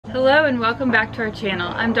Hello and welcome back to our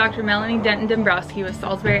channel. I'm Dr. Melanie Denton-Dombrowski with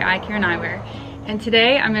Salisbury Eye Care and Eyewear. And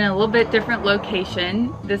today I'm in a little bit different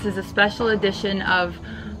location. This is a special edition of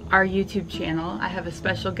our YouTube channel. I have a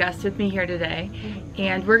special guest with me here today.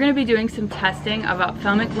 And we're going to be doing some testing of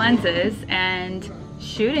ophthalmic lenses and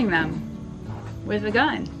shooting them with a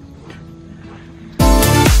gun.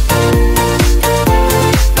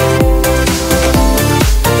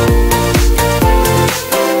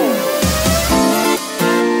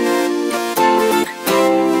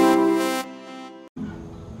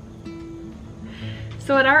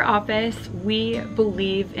 So at our office, we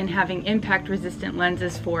believe in having impact-resistant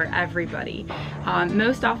lenses for everybody.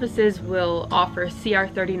 Most offices will offer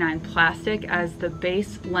CR39 plastic as the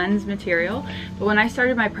base lens material, but when I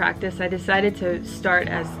started my practice, I decided to start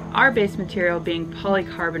as our base material being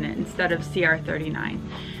polycarbonate instead of CR39.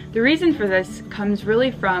 The reason for this comes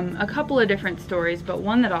really from a couple of different stories, but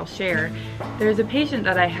one that I'll share. There's a patient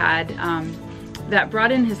that I had that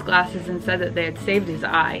brought in his glasses and said that they had saved his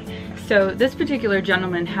eye. So this particular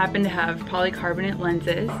gentleman happened to have polycarbonate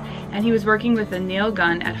lenses, and he was working with a nail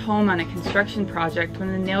gun at home on a construction project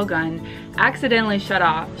when the nail gun accidentally shot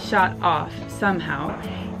off somehow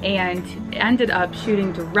and ended up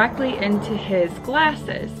shooting directly into his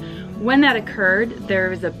glasses. When that occurred, there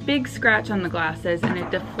was a big scratch on the glasses and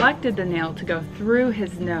it deflected the nail to go through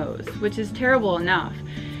his nose, which is terrible enough.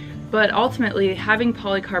 But ultimately, having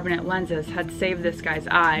polycarbonate lenses had saved this guy's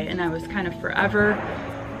eye, and I was kind of forever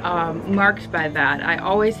marked by that. I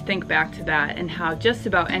always think back to that and how just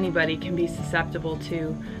about anybody can be susceptible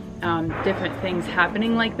to different things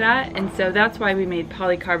happening like that, and so that's why we made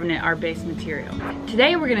polycarbonate our base material.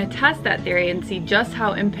 Today we're going to test that theory and see just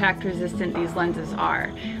how impact resistant these lenses are.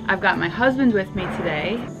 I've got my husband with me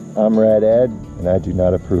today. I'm Rad Ed, and I do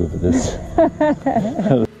not approve of this.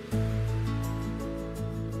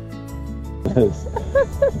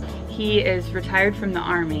 He is retired from the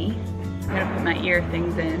Army. I'm gonna put my ear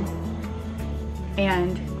things in.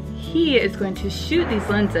 And he is going to shoot these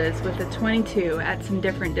lenses with a 22 at some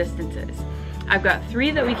different distances. I've got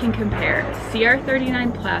 3 that we can compare: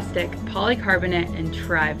 CR39 plastic, polycarbonate, and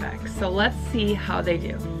Trivex. So let's see how they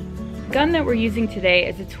do. The gun that we're using today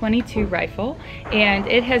is a 22 rifle, and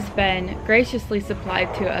it has been graciously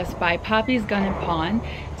supplied to us by Poppy's Gun and Pawn.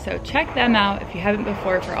 So check them out if you haven't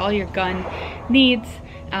before for all your gun needs,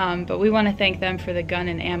 but we want to thank them for the gun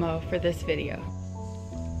and ammo for this video.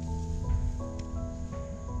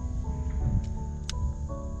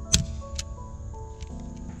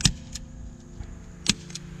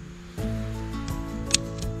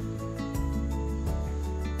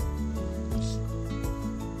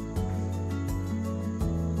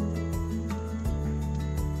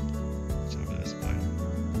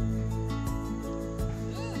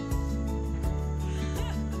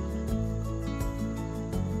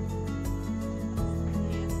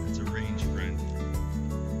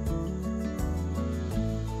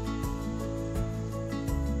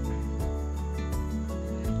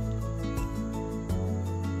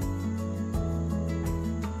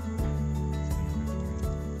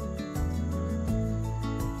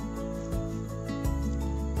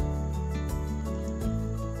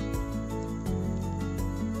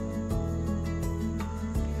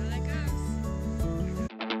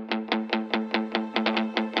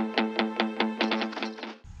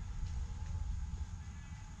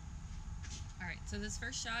 So this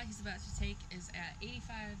first shot he's about to take is at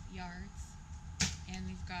 85 yards, and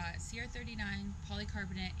we've got CR39,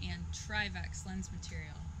 polycarbonate, and Trivex lens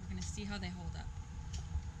material. We're going to see how they hold up.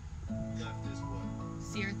 Left is what?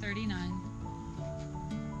 CR39.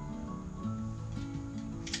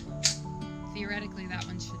 Theoretically, that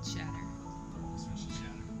one should shatter. This one should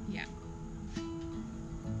shatter. Yeah.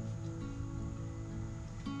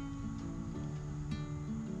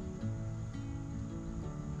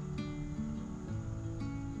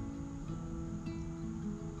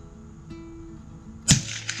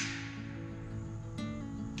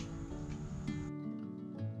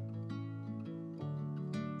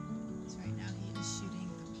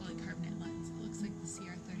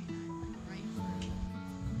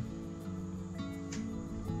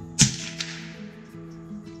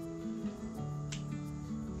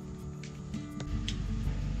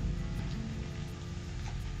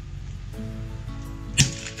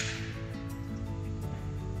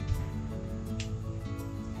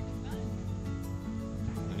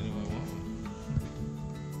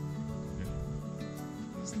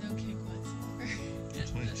 No kick whatsoever.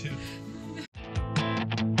 22.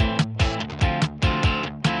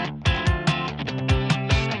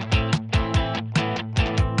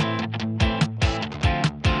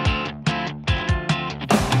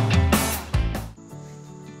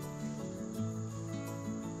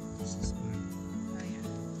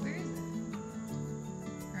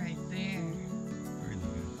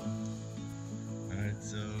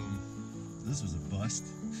 this was a bust.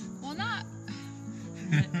 Well, not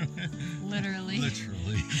literally.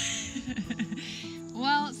 Literally.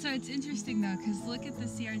 Well, so it's interesting though, because look at the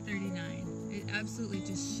CR39. It absolutely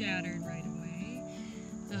just shattered right away.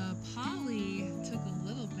 The Poly took a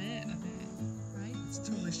little bit of it, right? It's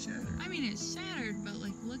totally shattered. I mean, it shattered, but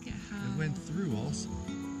like, look at how It went through also.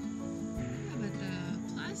 Yeah, but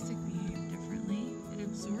the plastic behaved differently. It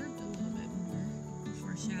absorbed a little bit more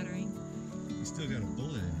before shattering. You still got a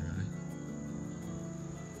bullet in your eye.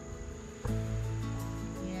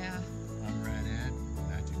 Yeah. I'm Rad Ed,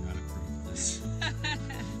 and I do not approve of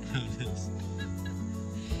this.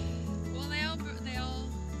 Well, they all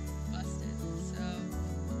busted. So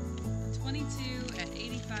 22 at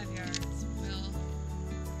 85 yards will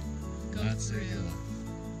go Not through. save your life.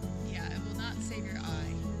 Yeah, it will not save your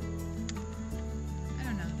eye. I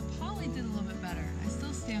don't know. The Poly did a little bit better. I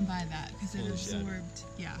still stand by that because it Totally absorbed. shattered.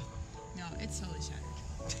 Yeah. No, it's totally shattered.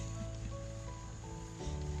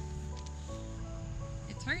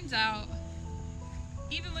 It turns out,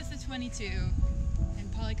 even with the 22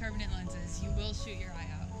 and polycarbonate lenses, you will shoot your eye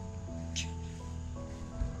out.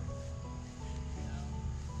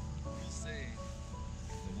 I will say,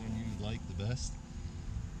 the one you like the best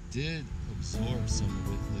did absorb some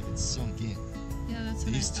of it, like it sunk in. Yeah, that's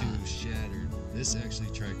what These I two thought. shattered. This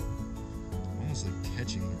actually tried almost like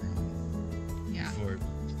catching the ground Yeah. before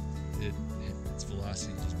its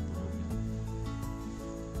velocity just broke.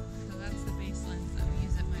 So that's the base lens that we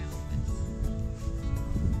use at my office.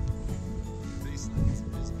 The base lens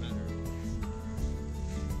is better.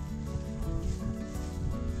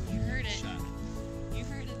 You heard it. Shot. You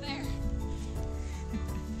heard it there.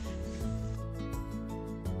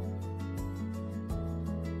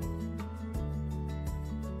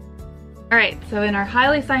 Alright, so in our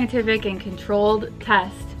highly scientific and controlled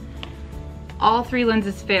test, all 3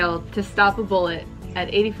 lenses failed to stop a bullet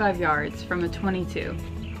at 85 yards from a 22.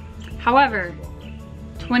 However,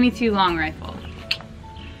 22 long rifle.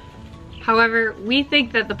 However, we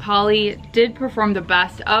think that the Poly did perform the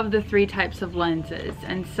best of the 3 types of lenses,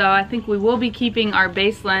 and so I think we will be keeping our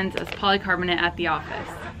base lens as polycarbonate at the office.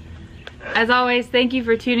 As always, thank you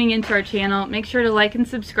for tuning into our channel. Make sure to like and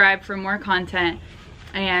subscribe for more content,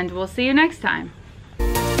 and we'll see you next time.